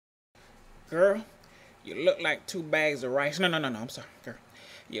Girl, you look like 2 bags of rice. No, I'm sorry, girl.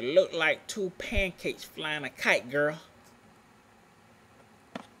 You look like 2 pancakes flying a kite, girl.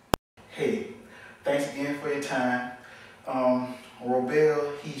 Hey, thanks again for your time.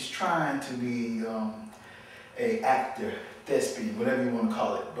 Robel, he's trying to be a actor, thespian, whatever you want to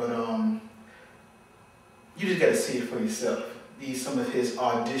call it. But you just got to see it for yourself. These some of his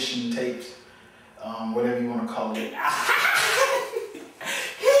audition tapes, whatever you want to call it.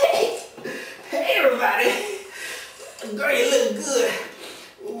 Hey everybody. Girl, you look good.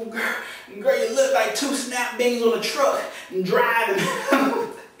 Ooh, girl, you look like 2 snap bangs on a truck and driving.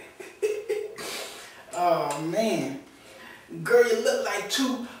 Oh man. Girl, you look like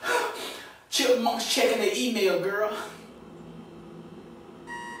 2 chipmunks checking their email, girl.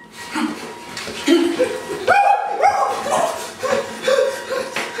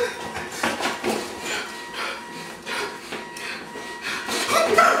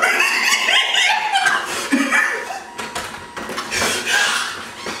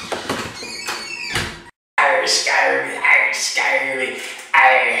 Scurvy.